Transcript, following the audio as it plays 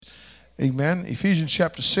Amen. Ephesians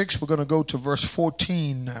chapter 6, we're going to go to verse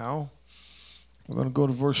 14 now. We're going to go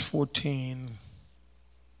to verse 14,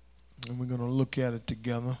 and we're going to look at it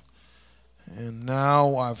together. And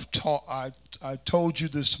now I told you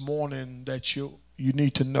this morning that you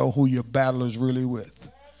need to know who your battle is really with.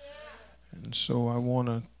 And so I want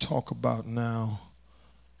to talk about now,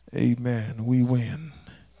 amen, we win.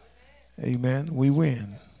 Amen, we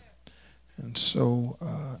win. And so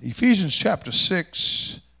Ephesians chapter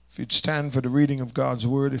 6, if you'd stand for the reading of God's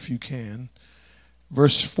word, if you can.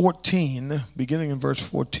 Verse 14, beginning in verse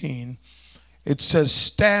 14, it says,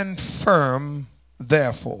 "Stand firm,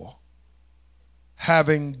 therefore,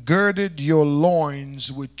 having girded your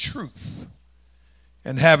loins with truth,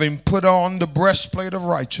 and having put on the breastplate of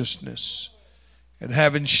righteousness, and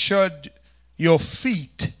having shod your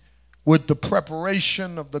feet with the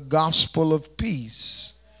preparation of the gospel of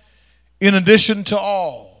peace. In addition to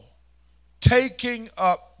all, taking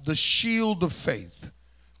up the shield of faith,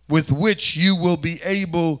 with which you will be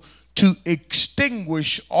able to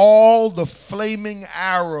extinguish all the flaming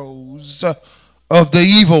arrows of the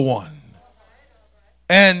evil one,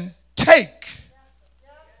 and take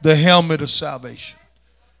the helmet of salvation,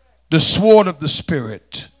 the sword of the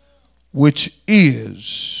Spirit, which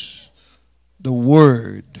is the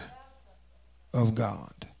word of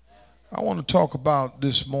God." I want to talk about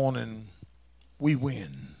this morning, we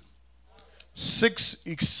win. 6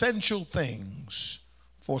 essential things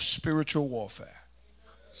for spiritual warfare.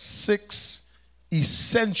 6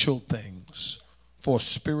 essential things for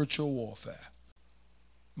spiritual warfare.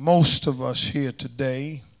 Most of us here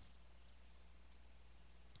today,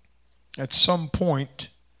 at some point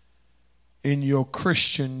in your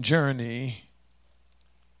Christian journey,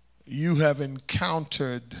 you have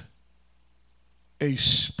encountered a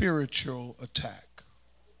spiritual attack.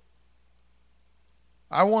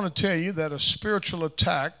 I want to tell you that a spiritual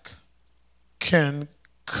attack can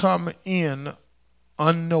come in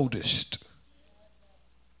unnoticed.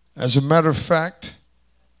 As a matter of fact,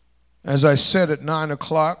 as I said at 9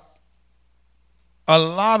 o'clock, a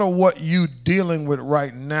lot of what you're dealing with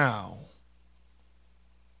right now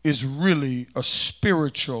is really a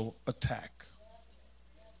spiritual attack.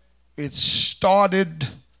 It started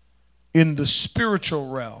in the spiritual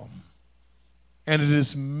realm, and it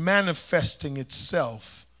is manifesting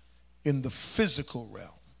itself in the physical realm.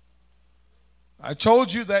 I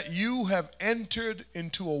told you that you have entered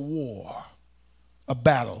into a war, a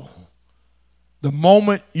battle. The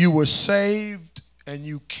moment you were saved and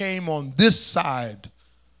you came on this side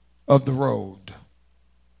of the road,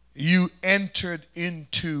 you entered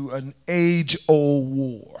into an age-old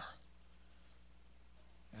war.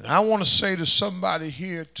 And I want to say to somebody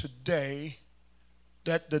here today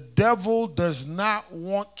that the devil does not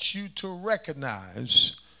want you to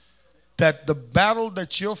recognize that the battle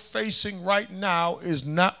that you're facing right now is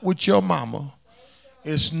not with your mama.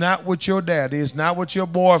 It's not with your daddy. It's not with your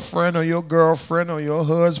boyfriend or your girlfriend or your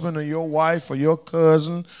husband or your wife or your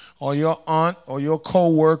cousin or your aunt or your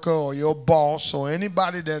co-worker or your boss or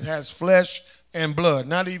anybody that has flesh and blood,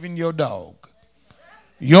 not even your dog.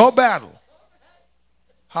 Your battle,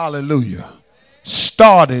 hallelujah,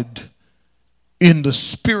 started in the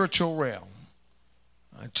spiritual realm.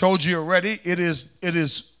 I told you already, it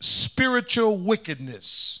is spiritual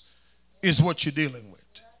wickedness is what you're dealing with.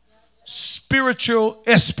 Spiritual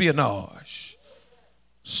espionage,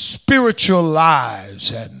 spiritual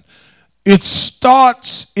lies, and it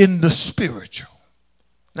starts in the spiritual.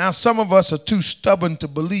 Now, some of us are too stubborn to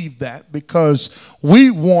believe that because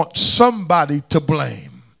we want somebody to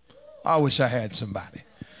blame. I wish I had somebody.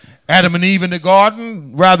 Adam and Eve in the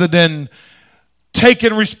garden, rather than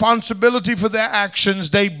taking responsibility for their actions,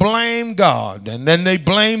 they blamed God, and then they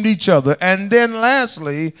blamed each other. And then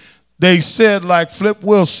lastly, they said, like Flip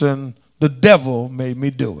Wilson, the devil made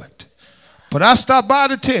me do it. But I stopped by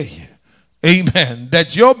to tell you, amen,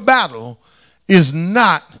 that your battle is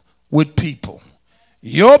not with people.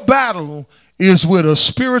 Your battle is with a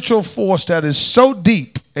spiritual force that is so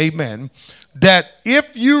deep, amen, that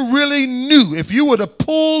if you really knew, if you were to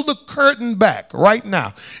pull the curtain back right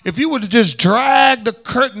now, if you were to just drag the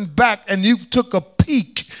curtain back and you took a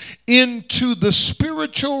peek into the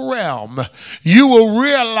spiritual realm, you will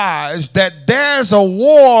realize that there's a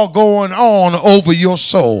war going on over your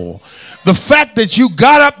soul. The fact that you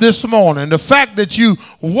got up this morning, the fact that you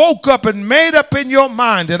woke up and made up in your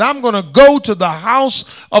mind that I'm going to go to the house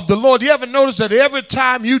of the Lord. You ever notice that every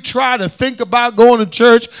time you try to think about going to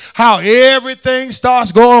church, how everything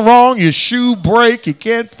starts going wrong? Your shoe break, you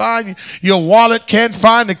can't find your wallet, can't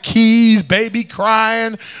find the keys, baby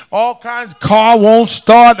crying, all kinds, car won't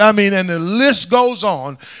start. I mean, and the list goes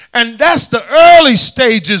on. And that's the early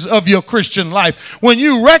stages of your Christian life, when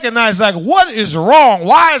you recognize, like, what is wrong?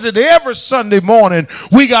 Why is it every Sunday morning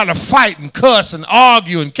we got to fight and cuss and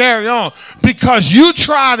argue and carry on? Because you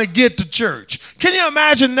trying to get to church. Can you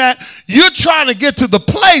imagine that? You're trying to get to the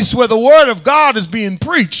place where the word of God is being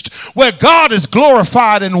preached, where God is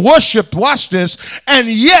glorified and worshiped. Watch this. And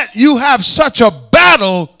yet you have such a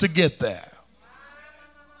battle to get there.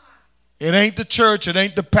 It ain't the church, it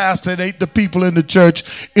ain't the pastor, it ain't the people in the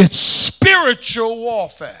church. It's spiritual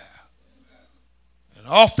warfare. And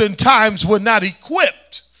oftentimes we're not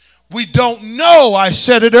equipped. We don't know, I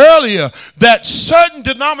said it earlier, that certain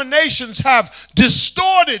denominations have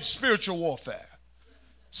distorted spiritual warfare.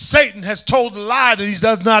 Satan has told a lie that he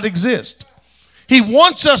does not exist. He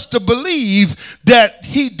wants us to believe that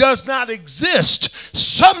he does not exist.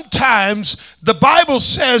 Sometimes the Bible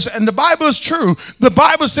says, and the Bible is true, the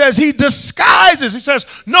Bible says he disguises. He says,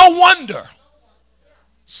 no wonder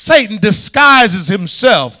Satan disguises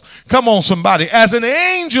himself, come on somebody, as an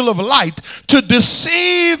angel of light to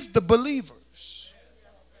deceive the believers.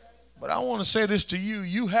 But I want to say this to you.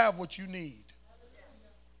 You have what you need.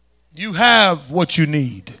 You have what you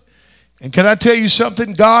need. And can I tell you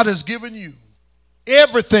something? God has given you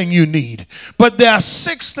everything you need. But there are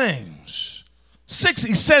 6 things, 6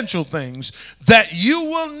 essential things that you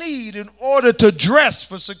will need in order to dress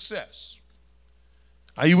for success.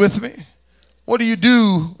 Are you with me? What do you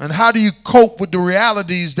do and how do you cope with the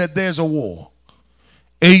realities that there's a war?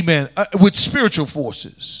 Amen. With spiritual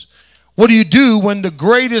forces. What do you do when the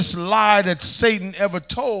greatest lie that Satan ever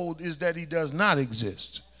told is that he does not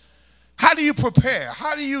exist? How do you prepare?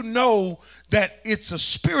 How do you know that it's a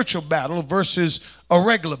spiritual battle versus a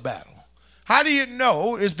regular battle? How do you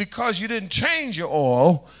know it's because you didn't change your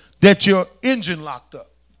oil that your engine locked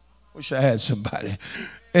up? Wish I had somebody.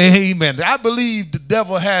 Amen. I believe the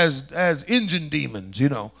devil has engine demons, you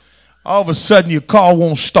know. All of a sudden your car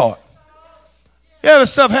won't start. You ever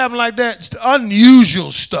stuff happen like that? It's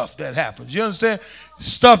unusual stuff that happens. You understand?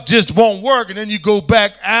 Stuff just won't work, and then you go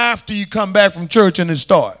back after you come back from church and it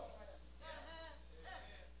starts.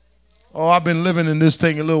 Oh, I've been living in this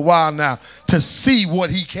thing a little while now to see what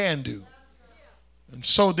he can do. And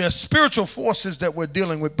so there's spiritual forces that we're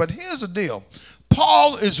dealing with. But here's the deal.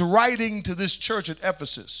 Paul is writing to this church at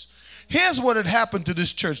Ephesus. Here's what had happened to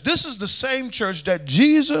this church. This is the same church that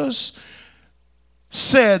Jesus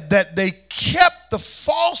said that they kept the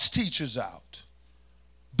false teachers out,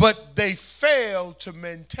 but they failed to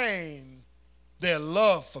maintain their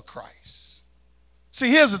love for Christ. See,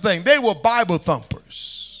 here's the thing. They were Bible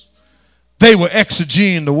thumpers. They were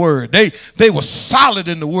exegeting the word. They were solid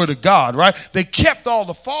in the word of God, right? They kept all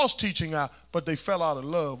the false teaching out, but they fell out of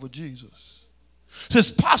love with Jesus. So it's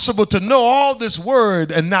possible to know all this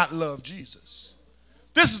word and not love Jesus.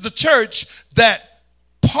 This is the church that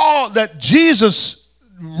Jesus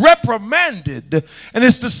reprimanded, and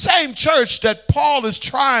it's the same church that Paul is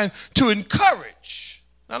trying to encourage.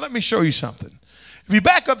 Now let me show you something. If you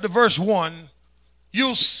back up to verse 1,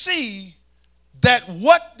 you'll see that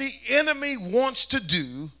what the enemy wants to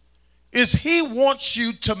do is he wants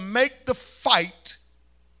you to make the fight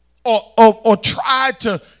or try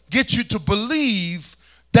to get you to believe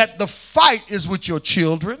that the fight is with your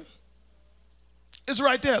children. It's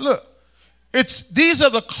right there. Look, these are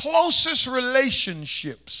the closest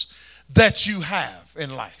relationships that you have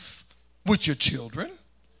in life with your children.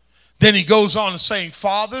 Then he goes on saying,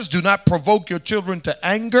 fathers, do not provoke your children to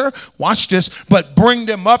anger. Watch this, but bring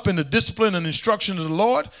them up in the discipline and instruction of the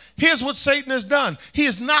Lord. Here's what Satan has done. He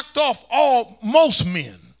has knocked off most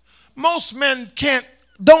men. Most men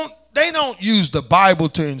they don't use the Bible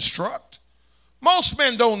to instruct. Most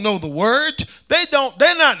men don't know the word. They're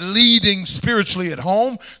not leading spiritually at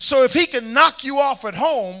home. So if he can knock you off at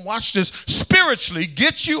home, watch this, spiritually,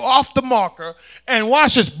 get you off the marker, and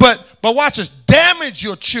watch this, but watch this, damage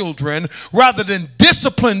your children rather than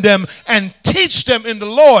discipline them and teach them in the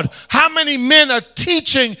Lord. How many men are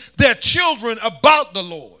teaching their children about the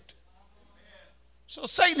Lord? So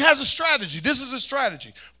Satan has a strategy. This is a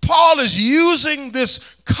strategy. Paul is using this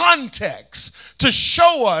context to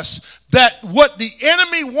show us that what the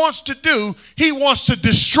enemy wants to do, he wants to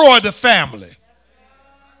destroy the family.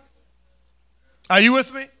 Are you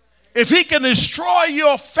with me? If he can destroy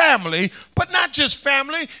your family, but not just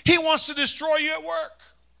family, he wants to destroy you at work.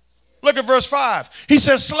 Look at verse 5. He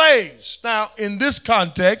says slaves. Now, in this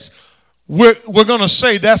context, we're going to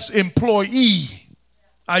say that's employee.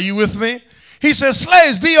 Are you with me? He says,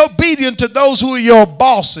 slaves, be obedient to those who are your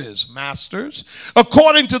bosses, masters,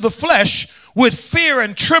 according to the flesh, with fear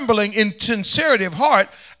and trembling in sincerity of heart,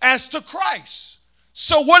 as to Christ.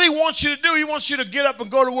 So what he wants you to do, he wants you to get up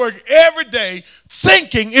and go to work every day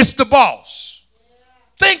thinking it's the boss.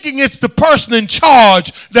 Thinking it's the person in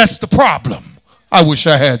charge that's the problem. I wish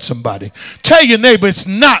I had somebody. Tell your neighbor it's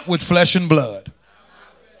not with flesh and blood.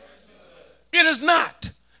 It is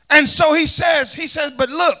not. And so he says, but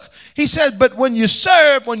look, he says, but when you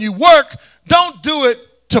serve, when you work, don't do it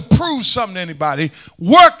to prove something to anybody.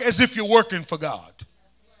 Work as if you're working for God.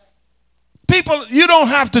 People, you don't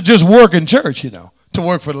have to just work in church, to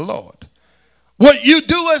work for the Lord. What you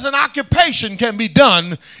do as an occupation can be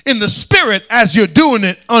done in the spirit as you're doing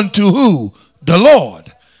it unto who? The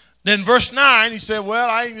Lord. Then verse 9, he said, well,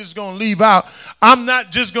 I ain't just going to leave out. I'm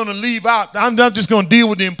not just going to leave out. I'm not just going to deal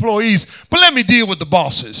with the employees, but let me deal with the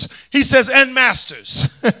bosses. He says, and masters.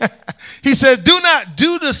 He says, do not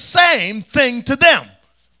do the same thing to them.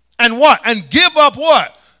 And what? And give up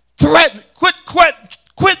what?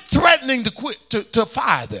 Quit threatening to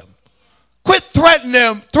fire them. Quit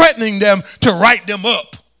threatening them to write them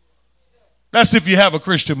up. That's if you have a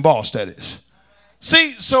Christian boss, that is.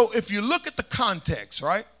 See, so if you look at the context,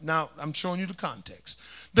 right? Now, I'm showing you the context.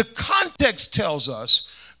 The context tells us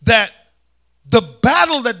that the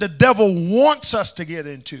battle that the devil wants us to get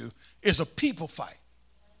into is a people fight.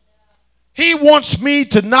 He wants me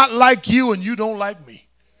to not like you and you don't like me.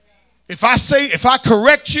 If I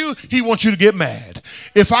correct you, he wants you to get mad.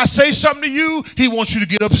 If I say something to you, he wants you to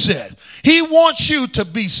get upset. He wants you to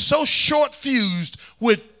be so short-fused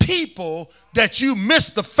with people that you miss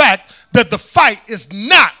the fact that the fight is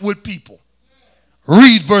not with people.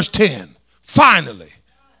 Read verse 10. Finally,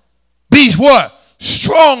 be what?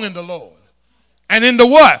 Strong in the Lord. And in the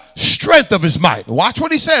what? Strength of his might. Watch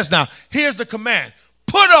what he says now. Here's the command.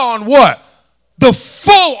 Put on what? The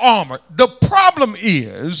full armor. The problem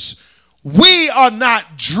is we are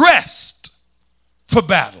not dressed for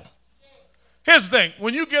battle. Here's the thing.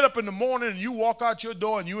 When you get up in the morning and you walk out your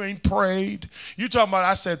door and you ain't prayed, you talking about,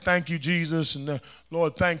 I said, thank you, Jesus, and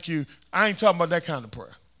Lord, thank you. I ain't talking about that kind of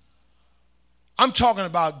prayer. I'm talking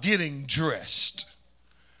about getting dressed.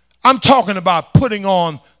 I'm talking about putting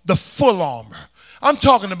on the full armor. I'm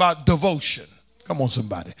talking about devotion. Come on,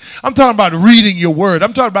 somebody. I'm talking about reading your word.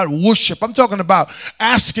 I'm talking about worship. I'm talking about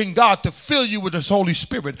asking God to fill you with his Holy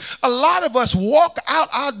Spirit. A lot of us walk out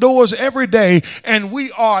our doors every day and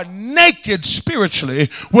we are naked spiritually.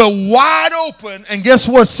 We're wide open. And guess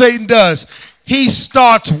what Satan does? He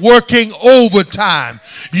starts working overtime.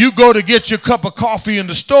 You go to get your cup of coffee in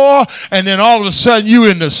the store, and then all of a sudden you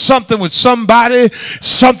into something with somebody,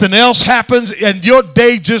 something else happens, and your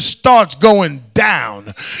day just starts going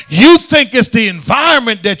down. You think it's the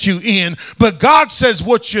environment that you're in, but God says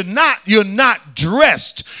what you're not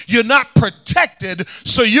dressed, you're not protected,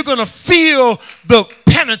 so you're going to feel the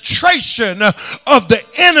penetration of the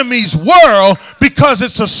enemy's world because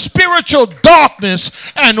it's a spiritual darkness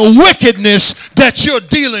and wickedness that you're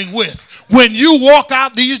dealing with when you walk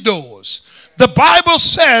out these doors. The Bible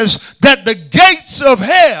says that the gates of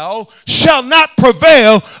hell shall not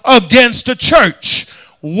prevail against the church.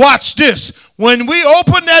 Watch this. When we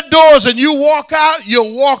open that doors and you walk out,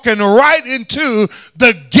 you're walking right into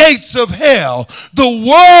the gates of hell. The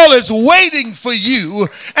world is waiting for you,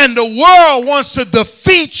 and the world wants to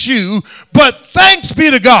defeat you. But thanks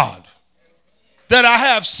be to God that I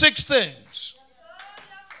have 6 things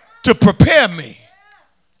to prepare me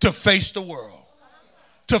to face the world,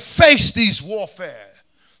 to face these warfare,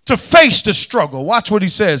 to face the struggle. Watch what he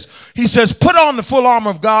says. He says, put on the full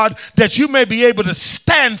armor of God that you may be able to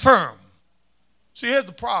stand firm. See, here's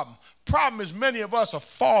the problem. Problem is many of us are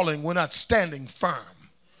falling. We're not standing firm.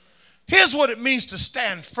 Here's what it means to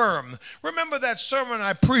stand firm. Remember that sermon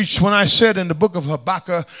I preached when I said in the book of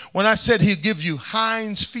Habakkuk, when I said he'll give you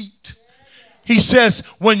hinds feet? He says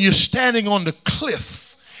when you're standing on the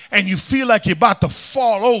cliff and you feel like you're about to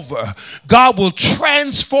fall over, God will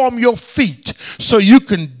transform your feet so you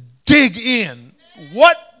can dig in.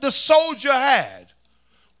 What the soldier had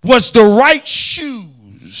was the right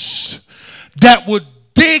shoes that would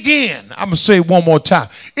dig in. I'm going to say it one more time.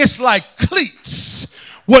 It's like cleats.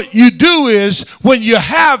 What you do is when you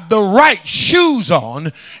have the right shoes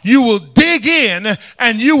on, you will dig in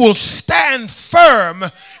and you will stand firm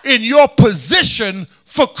in your position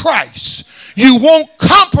for Christ. You won't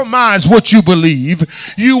compromise what you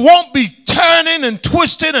believe. You won't be turning and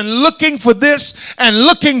twisting and looking for this and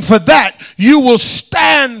looking for that. You will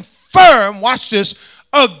stand firm, watch this,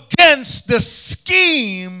 against the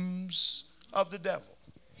schemes of the devil.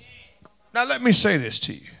 Now let me say this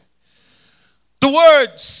to you. The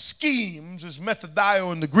word schemes is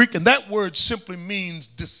methodio in the Greek, and that word simply means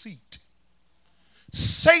deceit.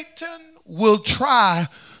 Satan will try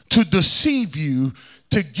to deceive you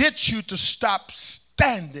to get you to stop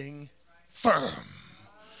standing firm.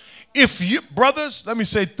 If you, brothers, let me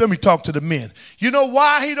talk to the men. You know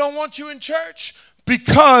why he don't want you in church?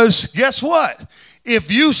 Because guess what?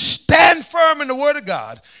 If you stand firm in the word of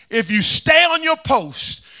God, if you stay on your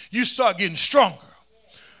post, you start getting stronger.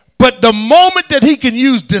 But the moment that he can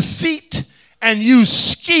use deceit and use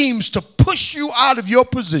schemes to push you out of your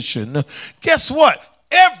position, guess what?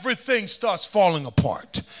 Everything starts falling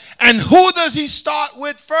apart. And who does he start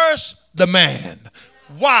with first? The man.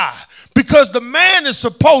 Why? Because the man is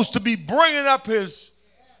supposed to be bringing up his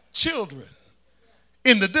children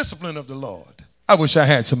in the discipline of the Lord. I wish I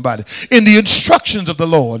had somebody. In the instructions of the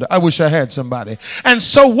Lord, I wish I had somebody. And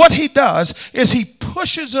so what he does is he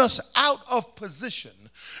pushes us out of position.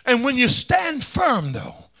 And when you stand firm,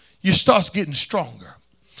 though, you start getting stronger.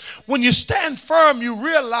 When you stand firm, you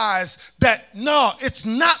realize that, no, it's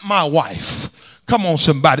not my wife. Come on,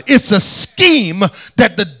 somebody. It's a scheme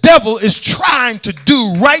that the devil is trying to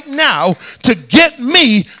do right now to get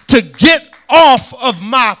me to get off of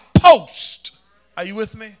my post. Are you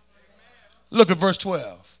with me? Look at verse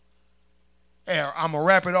 12. I'm going to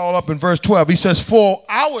wrap it all up in verse 12. He says, for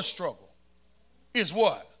our struggle is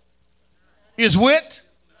what? Is with?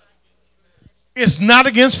 It's not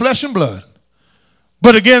against flesh and blood,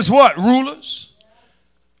 but against what? Rulers.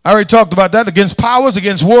 I already talked about that. Against powers,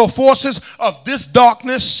 against world forces of this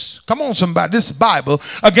darkness. Come on, somebody. This is Bible.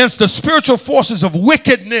 Against the spiritual forces of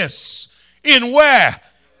wickedness. In where?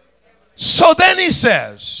 So then he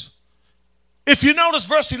says, if you notice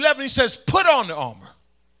verse 11, he says, put on the armor.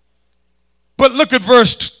 But look at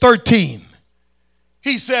verse 13.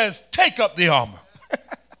 He says, take up the armor.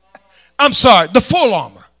 I'm sorry, the full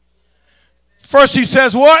armor. First he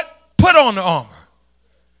says what? Put on the armor.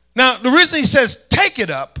 Now, the reason he says take it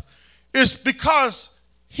up is because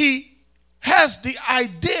he has the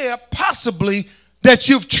idea possibly that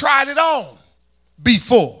you've tried it on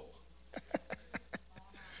before.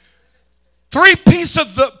 Three pieces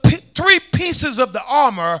of the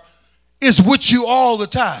armor is with you all the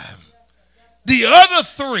time. The other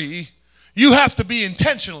three you have to be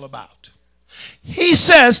intentional about. He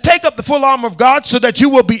says, take up the full armor of God so that you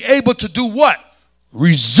will be able to do what?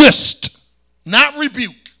 Resist, not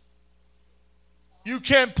rebuke. You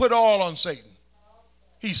can't put all on Satan.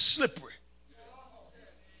 He's slippery.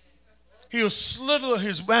 He'll slither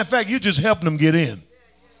his, matter of fact, you just helping him get in.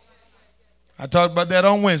 I talked about that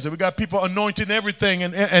on Wednesday. We got people anointing everything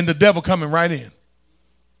and the devil coming right in.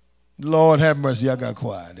 Lord have mercy, I got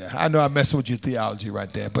quiet. I know I messed with your theology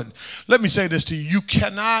right there, but let me say this to you. You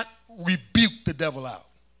cannot rebuke the devil out.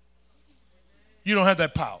 You don't have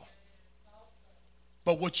that power.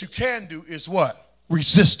 But what you can do is what?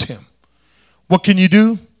 Resist him. What can you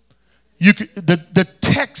do? The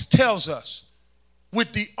text tells us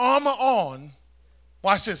with the armor on,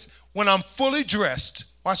 watch this, when I'm fully dressed,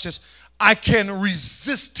 watch this, I can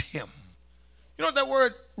resist him. You know what that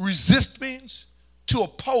word resist means? To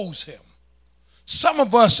oppose him. Some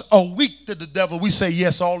of us are weak to the devil. We say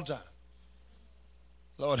yes all the time.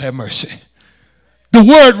 Lord have mercy. The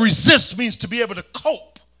word resist means to be able to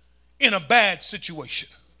cope in a bad situation.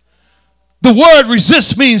 The word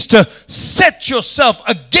resist means to set yourself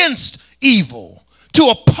against evil, to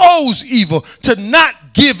oppose evil, to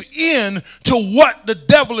not give in to what the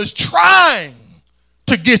devil is trying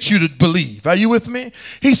to get you to believe. Are you with me?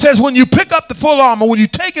 He says when you pick up the full armor, when you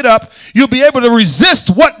take it up, you'll be able to resist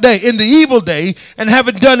what day? In the evil day, and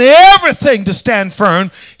having done everything to stand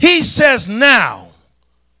firm, he says now,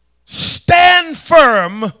 stand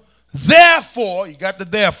firm. Therefore, you got the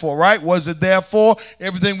therefore, right? Was it therefore?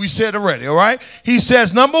 Everything we said already, all right? He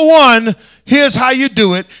says, number one, here's how you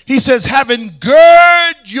do it. He says, having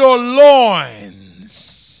gird your loins.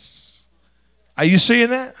 Are you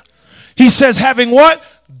seeing that? He says, having what?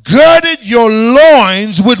 Girded your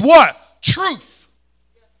loins with what? Truth.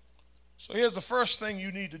 So here's the first thing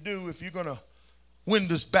you need to do if you're going to win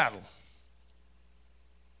this battle.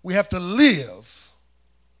 We have to live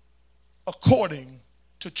according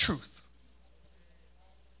to truth.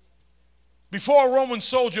 Before a Roman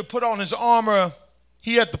soldier put on his armor,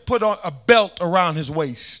 he had to put on a belt around his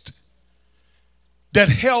waist that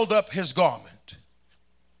held up his garment.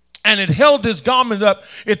 And it held his garment up.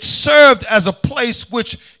 It served as a place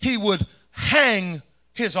which he would hang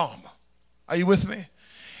his armor. Are you with me?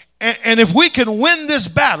 And if we can win this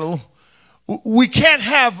battle, we can't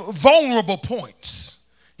have vulnerable points.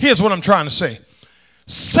 Here's what I'm trying to say.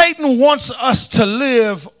 Satan wants us to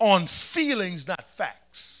live on feelings, not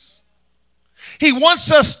facts. He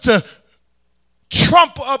wants us to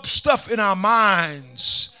trump up stuff in our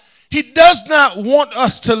minds. He does not want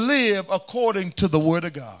us to live according to the word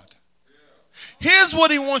of God. Here's what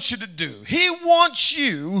he wants you to do. He wants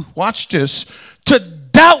you, watch this, to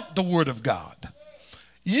doubt the word of God.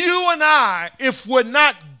 You and I, if we're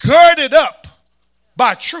not girded up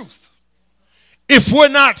by truth, if we're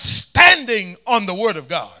not standing on the word of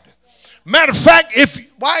God. Matter of fact,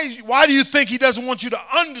 why do you think he doesn't want you to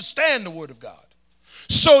understand the word of God?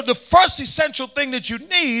 So the first essential thing that you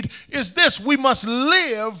need is this. We must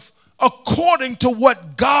live according to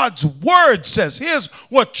what God's word says. Here's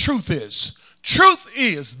what truth is. Truth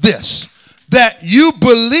is this, that you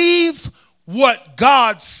believe what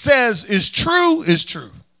God says is true,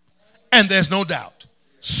 and there's no doubt.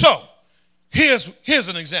 So here's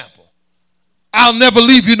an example. I'll never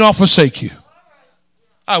leave you nor forsake you.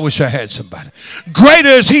 I wish I had somebody. Greater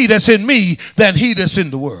is he that's in me than he that's in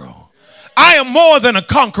the world. I am more than a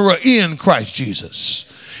conqueror in Christ Jesus.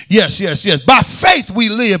 Yes. By faith we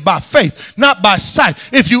live, by faith, not by sight.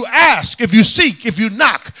 If you ask, if you seek, if you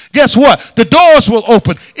knock, guess what? The doors will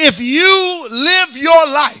open. If you live your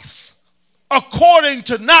life according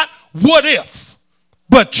to not what if,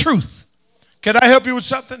 but truth. Can I help you with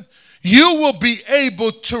something? You will be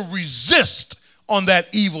able to resist on that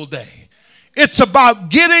evil day. It's about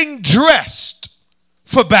getting dressed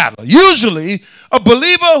for battle. Usually, a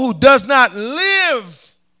believer who does not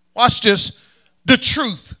live, watch this, the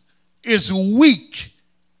truth is weak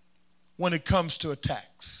when it comes to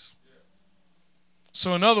attacks.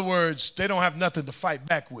 So in other words, they don't have nothing to fight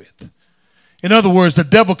back with. In other words, the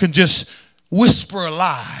devil can just whisper a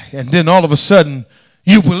lie and then all of a sudden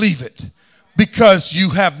you believe it because you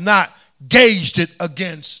have not gauged it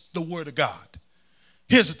against the word of God.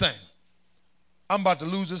 Here's the thing. I'm about to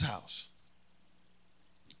lose this house.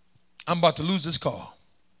 I'm about to lose this car.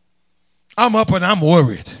 I'm up and I'm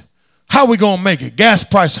worried. How are we going to make it? Gas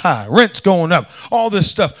price high, rent's going up, all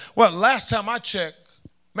this stuff. Well, last time I checked,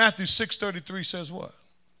 Matthew 6:33 says what?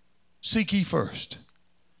 Seek ye first.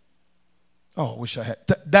 Oh, I wish I had.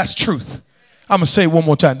 That's truth. I'm going to say it one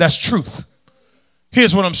more time. That's truth.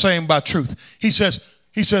 Here's what I'm saying by truth. He says,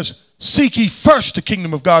 seek ye first the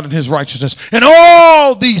kingdom of God and his righteousness, and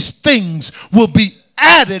all these things will be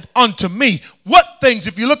added unto me. What things?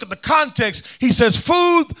 If you look at the context, he says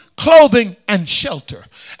food, clothing, and shelter.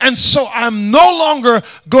 And so I'm no longer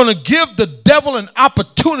going to give the devil an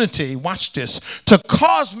opportunity, watch this, to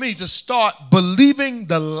cause me to start believing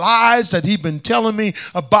the lies that he's been telling me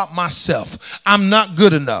about myself. I'm not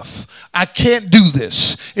good enough. I can't do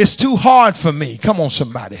this. It's too hard for me. Come on,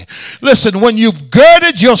 somebody. Listen, when you've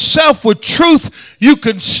girded yourself with truth, you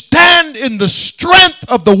can stand in the strength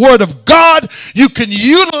of the word of God. You can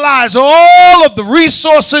utilize all of the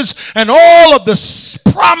resources and all of the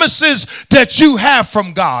promises that you have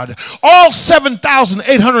from God. All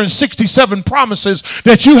 7,867 promises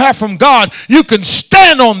that you have from God, you can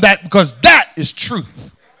stand on that because that is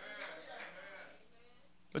truth.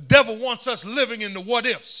 The devil wants us living in the what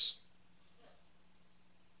ifs.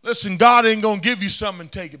 Listen, God ain't going to give you something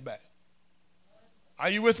and take it back. Are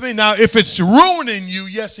you with me? Now, if it's ruining you,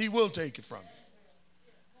 yes, he will take it from you.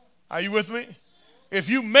 Are you with me? If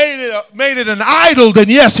you made it an idol, then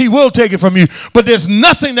yes, he will take it from you. But there's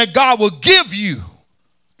nothing that God will give you.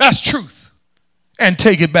 That's truth. And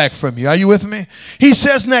take it back from you. Are you with me? He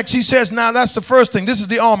says next, now that's the first thing. This is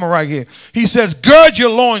the armor right here. He says, gird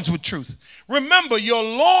your loins with truth. Remember, your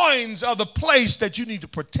loins are the place that you need to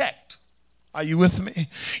protect. Are you with me?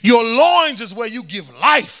 Your loins is where you give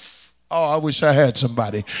life. Oh, I wish I had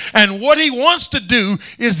somebody. And what he wants to do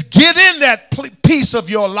is get in that piece of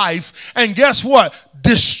your life and guess what?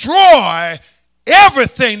 Destroy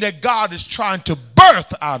everything that God is trying to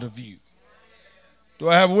birth out of you. Do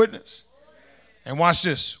I have a witness? And watch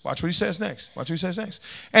this. Watch what he says next.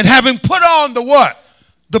 And having put on the what?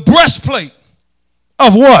 The breastplate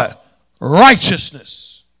of what?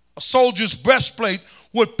 Righteousness. A soldier's breastplate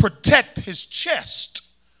would protect his chest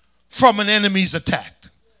from an enemy's attack.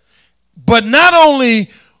 But not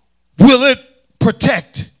only will it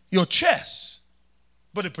protect your chest,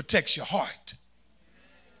 but it protects your heart.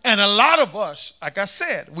 And a lot of us, like I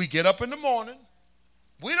said, we get up in the morning.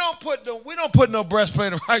 We don't put no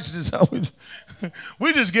breastplate of righteousness on.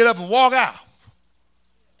 We just get up and walk out.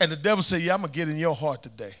 And the devil say, yeah, I'm going to get in your heart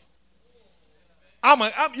today. You're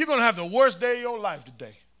going to have the worst day of your life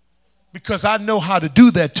today. Because I know how to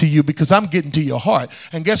do that to you because I'm getting to your heart.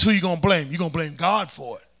 And guess who you're going to blame? You're going to blame God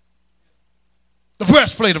for it. The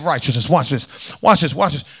breastplate of righteousness. Watch this.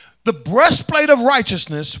 The breastplate of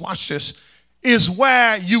righteousness, watch this, is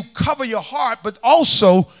where you cover your heart, but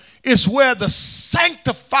also is where the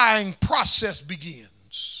sanctifying process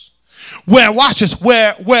begins. Where, watch this,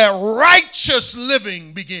 where righteous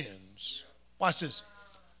living begins. Watch this.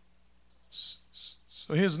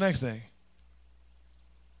 So here's the next thing.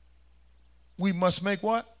 We must make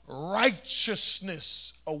what?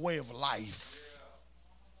 Righteousness a way of life.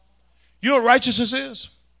 You know what righteousness is?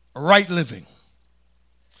 Right living.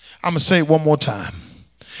 I'm going to say it one more time.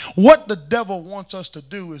 What the devil wants us to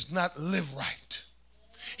do is not live right.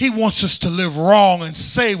 He wants us to live wrong and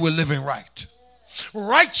say we're living right.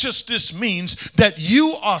 Righteousness means that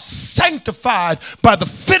you are sanctified by the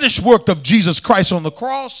finished work of Jesus Christ on the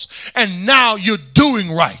cross, and now you're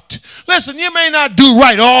doing right. Listen, you may not do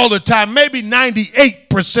right all the time, maybe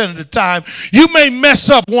 98% of the time. You may mess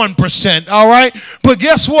up 1%, all right? But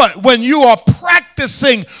guess what? When you are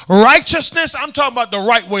practicing righteousness, I'm talking about the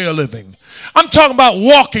right way of living. I'm talking about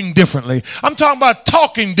walking differently. I'm talking about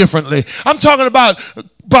talking differently. I'm talking about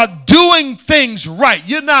doing things right.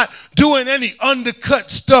 You're not doing any undercut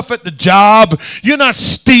stuff at the job. You're not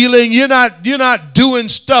stealing. You're not doing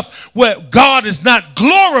stuff where God is not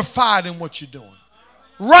glorified in what you're doing.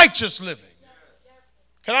 Righteous living.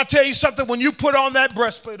 Can I tell you something? When you put on that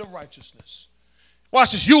breastplate of righteousness,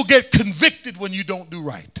 watch this, you'll get convicted when you don't do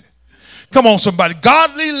right. Come on, somebody.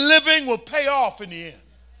 Godly living will pay off in the end.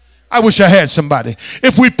 I wish I had somebody.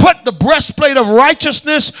 If we put the breastplate of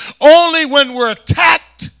righteousness only when we're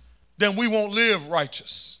attacked, then we won't live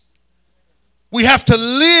righteous. We have to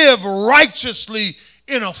live righteously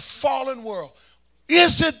in a fallen world.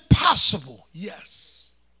 Is it possible?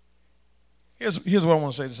 Yes. Here's what I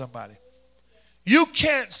want to say to somebody. You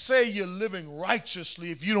can't say you're living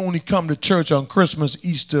righteously if you don't only come to church on Christmas,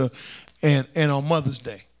 Easter, and on Mother's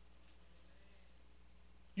Day.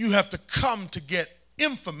 You have to come to get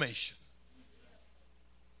information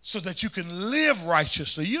so that you can live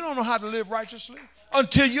righteously. You don't know how to live righteously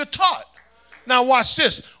until you're taught. Now watch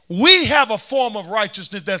this. We have a form of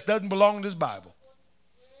righteousness that doesn't belong in this Bible.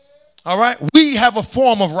 All right? We have a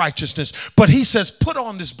form of righteousness. But he says, put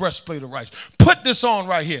on this breastplate of righteousness. Put this on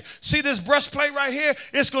right here. See this breastplate right here?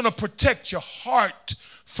 It's going to protect your heart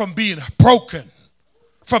from being broken,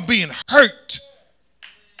 from being hurt.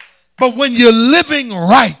 But when you're living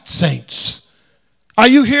right, saints, are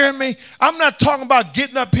you hearing me? I'm not talking about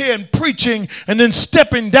getting up here and preaching and then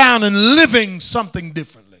stepping down and living something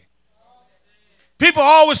differently. People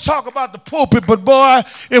always talk about the pulpit, but boy,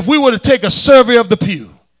 if we were to take a survey of the pew,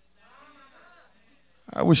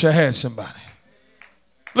 I wish I had somebody.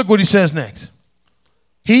 Look what he says next.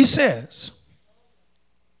 He says,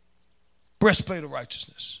 breastplate of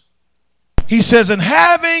righteousness. He says, and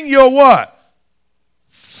having your what?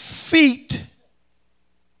 Feet,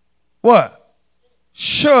 what?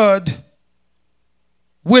 Shod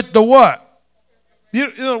with the what?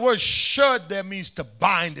 You know the word shod there means to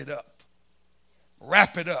bind it up.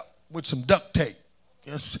 Wrap it up with some duct tape.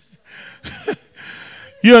 You know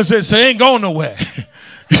what I'm saying? So it ain't going nowhere.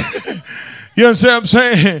 You understand what I'm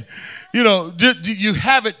saying? You know, you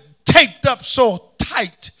have it taped up so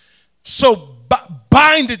tight, so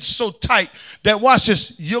bind it so tight that, watch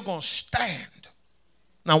this, you're going to stand.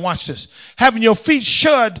 Now watch this. Having your feet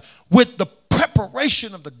shod with the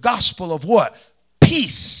preparation of the gospel of what?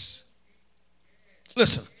 Peace.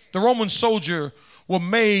 Listen, the Roman soldier were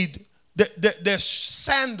made, their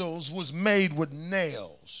sandals was made with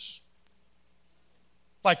nails,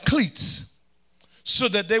 like cleats, so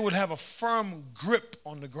that they would have a firm grip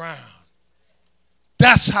on the ground.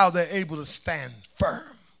 That's how they're able to stand firm.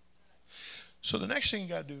 So the next thing you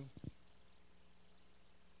got to do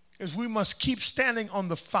is we must keep standing on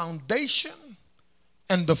the foundation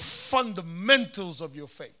and the fundamentals of your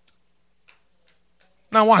faith.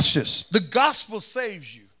 Now watch this. The gospel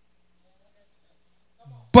saves you,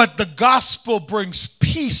 but the gospel brings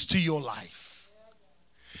peace to your life.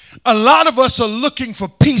 A lot of us are looking for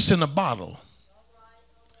peace in a bottle,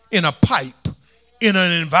 in a pipe, in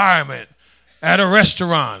an environment, at a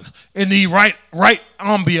restaurant, in the right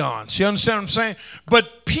ambiance. You understand what I'm saying?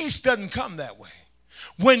 But peace doesn't come that way.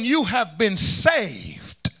 When you have been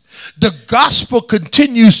saved, the gospel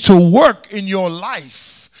continues to work in your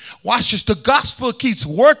life. Watch this. The gospel keeps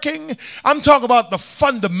working. I'm talking about the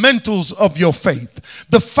fundamentals of your faith,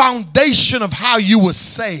 the foundation of how you were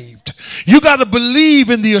saved. You got to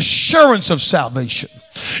believe in the assurance of salvation.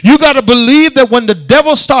 You got to believe that when the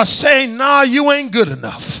devil starts saying, nah, you ain't good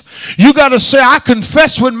enough, you got to say, I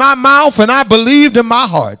confess with my mouth and I believed in my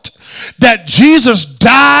heart. that Jesus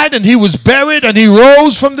died and he was buried and he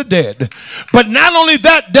rose from the dead. But not only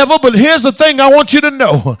that, devil, but here's the thing I want you to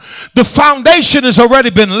know. The foundation has already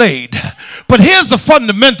been laid. But here's the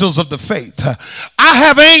fundamentals of the faith. I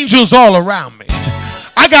have angels all around me.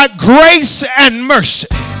 I got grace and mercy.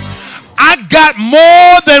 I got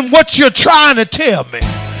more than what you're trying to tell me,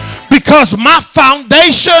 because my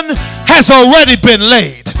foundation has already been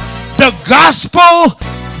laid. The gospel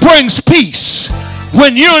brings peace.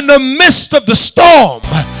 When you're in the midst of the storm,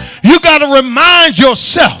 you got to remind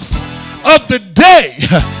yourself of the day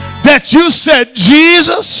that you said,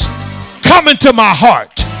 Jesus, come into my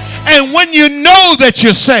heart. And when you know that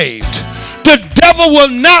you're saved, the devil will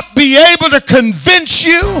not be able to convince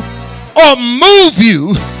you or move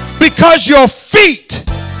you, because your feet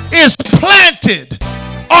is planted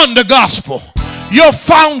on the gospel. Your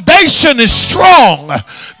foundation is strong.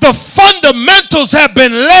 The fundamentals have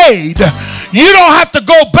been laid. You don't have to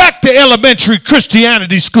go back to elementary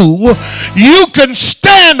Christianity school. You can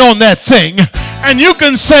stand on that thing and you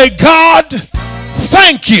can say, God,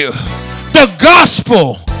 thank you. The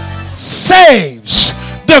gospel saves.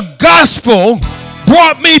 The gospel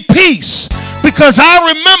brought me peace, because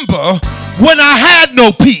I remember when I had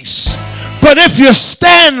no peace. But if you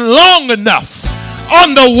stand long enough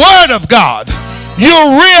on the word of God,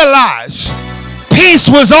 you'll realize peace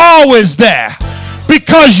was always there,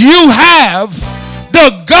 because you have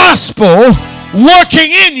the gospel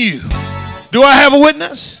working in you. Do I have a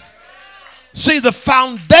witness? See, the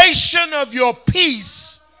foundation of your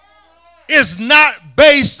peace is not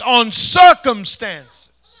based on circumstances.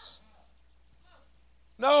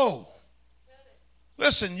 No.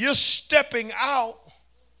 Listen, you're stepping out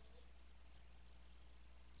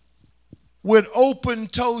with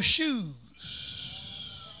open-toe shoes.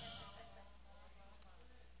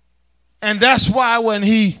 And that's why when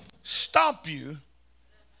he stomp you,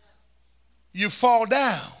 you fall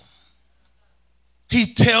down.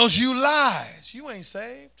 He tells you lies. You ain't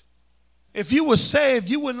saved. If you were saved,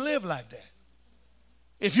 you wouldn't live like that.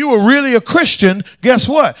 If you were really a Christian, guess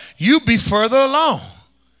what? You'd be further along.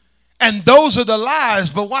 And those are the lies.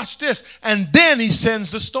 But watch this. And then he sends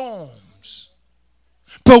the storms.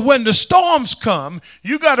 But when the storms come,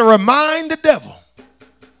 you got to remind the devil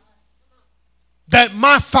that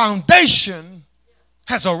my foundation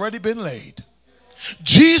has already been laid.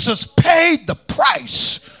 Jesus paid the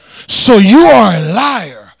price, so you are a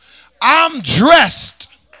liar. I'm dressed.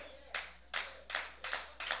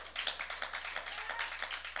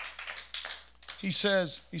 He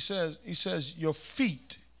says, your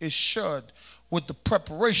feet is shod with the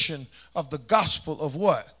preparation of the gospel of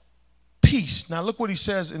what? Peace. Now look what he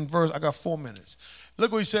says in verse, I got 4 minutes.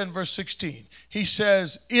 Look what he said in verse 16. He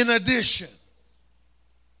says, in addition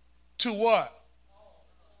to what?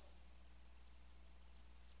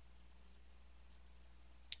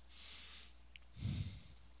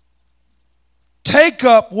 Take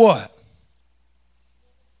up what?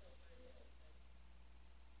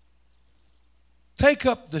 Take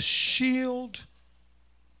up the shield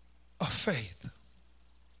of faith.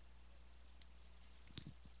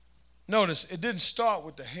 Notice, it didn't start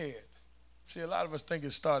with the head. See, a lot of us think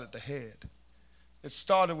it started at the head. It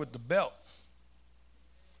started with the belt.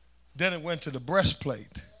 Then it went to the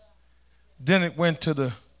breastplate. Then it went to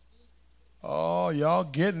the, oh, y'all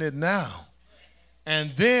getting it now.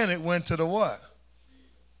 And then it went to the what?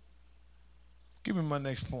 Give me my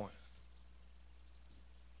next point.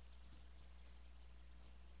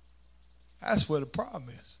 That's where the problem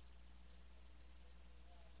is.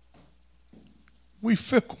 We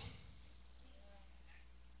fickle.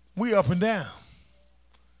 We up and down.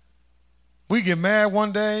 We get mad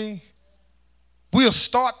one day. We'll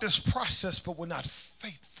start this process, but we're not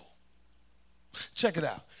faithful. Check it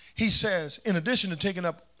out. He says, in addition to taking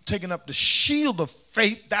up the shield of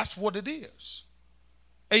faith, that's what it is.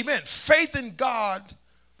 Amen. Faith in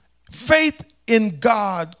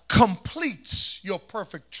God completes your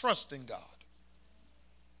perfect trust in God.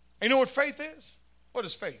 And you know what faith is? What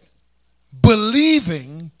is faith?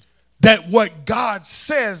 Believing that what God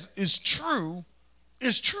says is true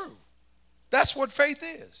is true. That's what faith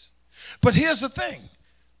is. But here's the thing.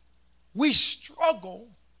 We struggle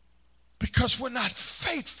because we're not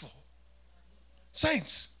faithful.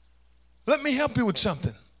 Saints, let me help you with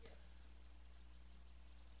something.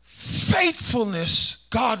 Faithfulness,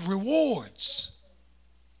 God rewards,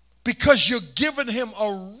 because you're giving him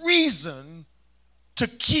a reason to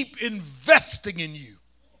keep investing in you.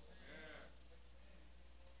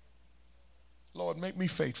 Lord, make me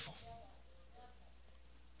faithful.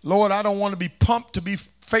 Lord, I don't want to be pumped to be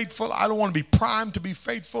faithful. I don't want to be primed to be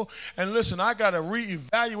faithful. And listen, I got to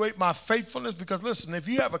reevaluate my faithfulness because, listen, if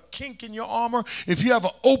you have a kink in your armor, if you have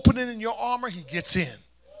an opening in your armor, he gets in.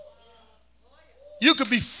 You could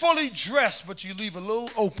be fully dressed, but you leave a little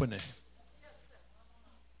opening.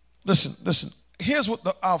 Listen. Here's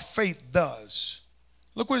what our faith does.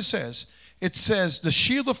 Look what it says. It says, the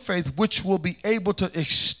shield of faith, which will be able to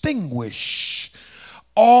extinguish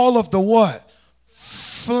all of the what?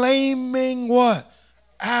 Flaming what?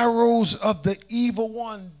 Arrows of the evil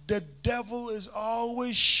one. The devil is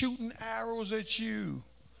always shooting arrows at you.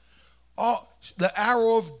 The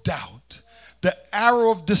arrow of doubt, the arrow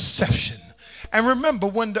of deception. And remember,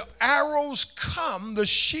 when the arrows come, the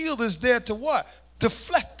shield is there to what?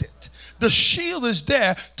 Deflect it. The shield is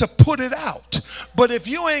there to put it out. But if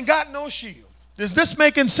you ain't got no shield, is this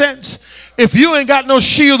making sense? If you ain't got no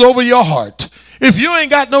shield over your heart, if you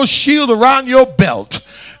ain't got no shield around your belt,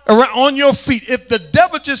 on your feet, if the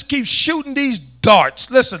devil just keeps shooting these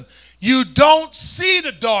darts, listen, you don't see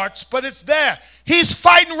the darts, but it's there. He's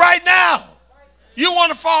fighting right now. You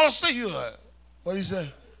want to fall asleep? You're like, what do you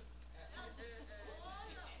say?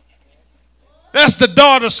 That's the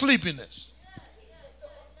dart of sleepiness.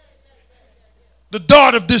 The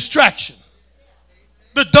dart of distraction.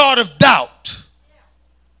 The dart of doubt.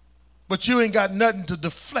 But you ain't got nothing to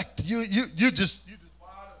deflect. You just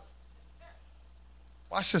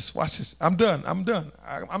watch this. I'm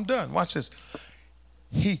done. Watch this.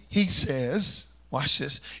 He says, watch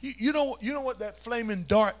this. You know what that flaming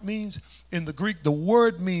dart means in the Greek? The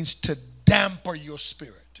word means to damper your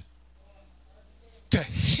spirit. To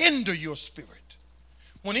hinder your spirit.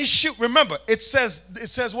 When he shoot, remember, it says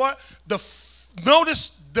what?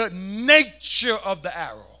 Notice the nature of the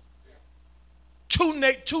arrow.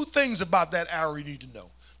 Two things about that arrow you need to know.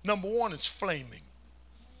 Number one, it's flaming.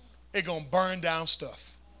 It's going to burn down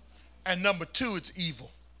stuff. And number two, it's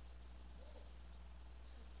evil.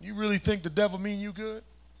 You really think the devil mean you good?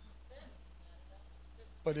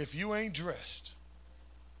 But if you ain't dressed,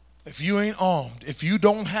 if you ain't armed, if you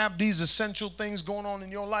don't have these essential things going on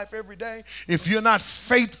in your life every day, if you're not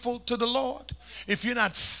faithful to the Lord, if you're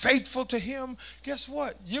not faithful to him, guess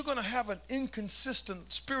what? You're going to have an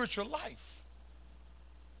inconsistent spiritual life.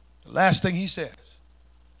 The last thing he says,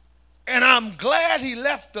 and I'm glad he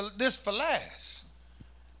left this for last.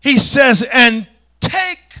 He says, and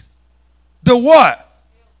take the what?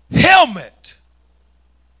 Helmet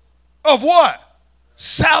of what?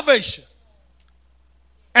 Salvation.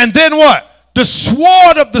 And then what? The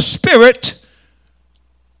sword of the Spirit.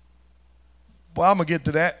 Well, I'm going to get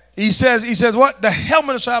to that. He says what? The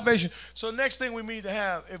helmet of salvation. So next thing we need to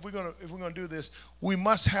have, if we're going to do this, we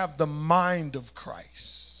must have the mind of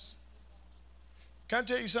Christ. Can I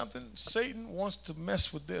tell you something? Satan wants to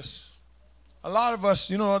mess with this. A lot of us,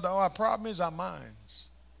 our problem is our minds.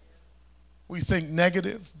 We think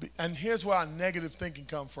negative. And here's where our negative thinking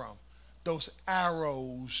comes from. Those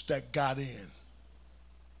arrows that got in.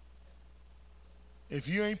 If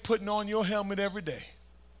you ain't putting on your helmet every day.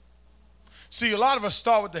 See, a lot of us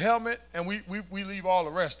start with the helmet and we leave all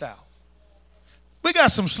the rest out. We got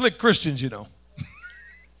some slick Christians, You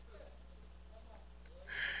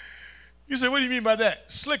say, what do you mean by that?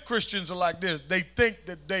 Slick Christians are like this. They think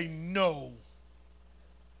that they know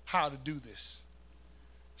how to do this.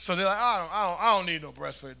 So they're like, I don't need no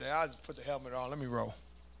breastplate today. I'll just put the helmet on. Let me roll.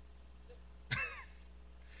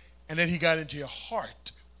 And then he got into your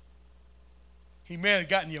heart. He may have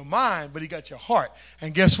gotten your mind, but he got your heart.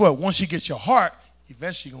 And guess what? Once you get your heart,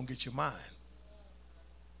 eventually you're going to get your mind.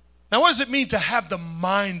 Now, what does it mean to have the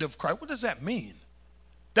mind of Christ? What does that mean?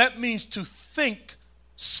 That means to think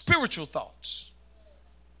spiritual thoughts.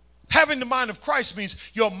 Having the mind of Christ means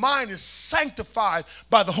your mind is sanctified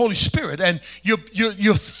by the Holy Spirit, and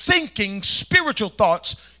you're thinking spiritual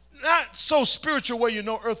thoughts, not so spiritual where you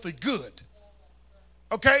know earthly good.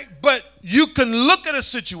 Okay? But you can look at a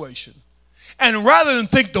situation, and rather than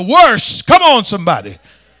think the worst, come on somebody,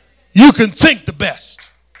 you can think the best.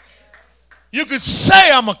 You can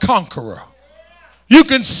say I'm a conqueror. You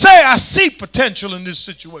can say I see potential in this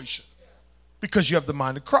situation because you have the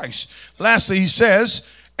mind of Christ. Lastly, he says,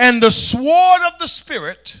 and the sword of the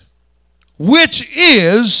Spirit, which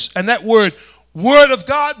is, and that word of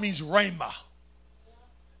God means rhema,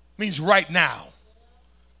 means right now.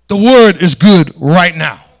 The word is good right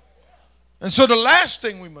now. And so the last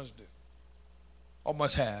thing we must do, or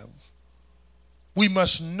must have, we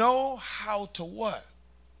must know how to what?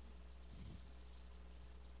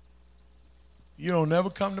 You don't never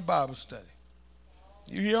come to Bible study.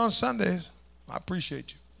 You're here on Sundays. I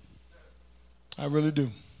appreciate you. I really do.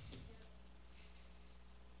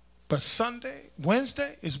 But Sunday,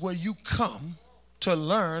 Wednesday is where you come to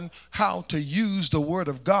learn how to use the word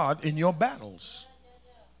of God in your battles.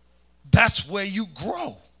 That's where you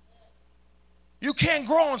grow. You can't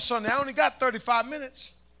grow on Sunday. I only got 35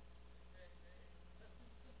 minutes.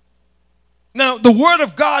 Now, the word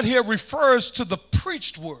of God here refers to the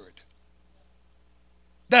preached word.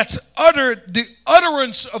 That's uttered, the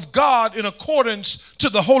utterance of God in accordance to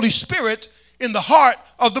the Holy Spirit in the heart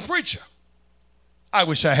of the preacher. I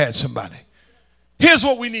wish I had somebody. Here's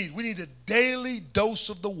what we need. We need a daily dose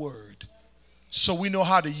of the word so we know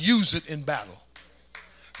how to use it in battle.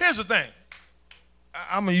 Here's the thing.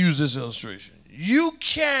 I'm going to use this illustration. You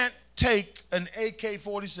can't take an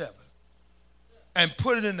AK-47 and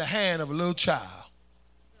put it in the hand of a little child.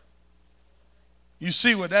 You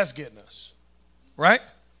see what that's getting us, right?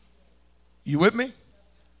 You with me?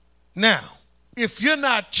 Now, if you're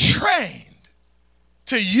not trained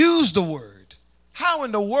to use the word, how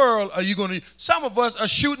in the world are you going to? Some of us are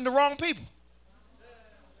shooting the wrong people.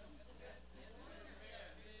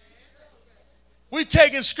 We're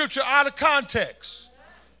taking scripture out of context.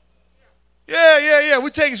 Yeah. We're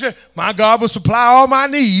taking scripture. My God will supply all my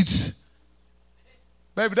needs.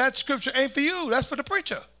 Baby, that scripture ain't for you. That's for the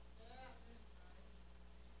preacher.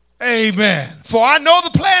 Amen. For I know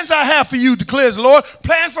the plans I have for you, declares the Lord.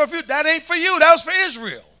 Plan for you. That ain't for you. That was for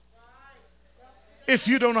Israel. If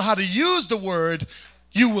you don't know how to use the word,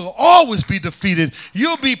 you will always be defeated.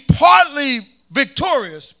 You'll be partly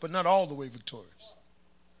victorious, but not all the way victorious.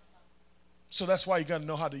 So that's why you got to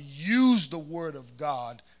know how to use the word of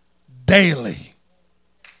God daily.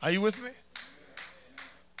 Are you with me?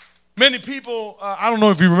 Many people, I don't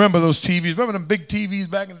know if you remember those TVs. Remember them big TVs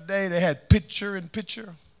back in the day? They had picture in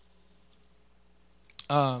picture.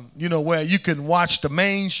 Where you can watch the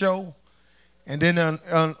main show. And then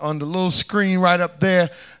on the little screen right up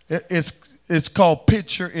there, it's called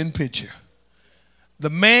picture in picture.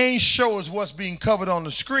 The main show is what's being covered on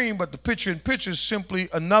the screen, but the picture in picture is simply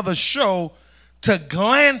another show to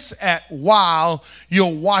glance at while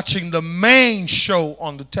you're watching the main show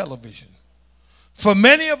on the television. For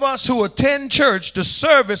many of us who attend church, the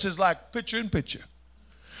service is like picture in picture.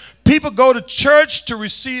 People go to church to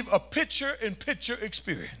receive a picture in picture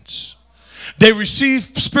experience. They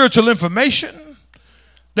receive spiritual information.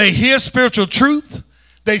 They hear spiritual truth.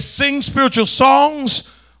 They sing spiritual songs,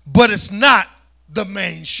 but it's not the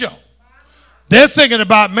main show. They're thinking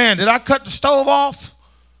about, man, did I cut the stove off?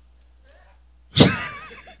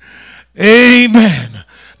 Amen.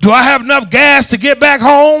 Do I have enough gas to get back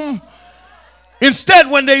home? Instead,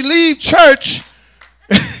 when they leave church,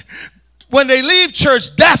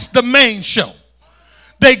 that's the main show.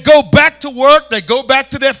 They go back to work. They go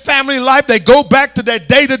back to their family life. They go back to their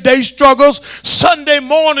day-to-day struggles. Sunday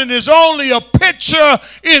morning is only a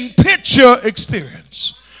picture-in-picture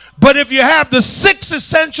experience. But if you have the 6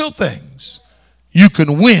 essential things, you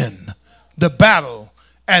can win the battle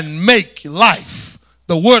and make life,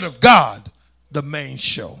 the Word of God, the main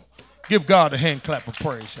show. Give God a hand clap of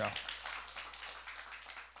praise, y'all.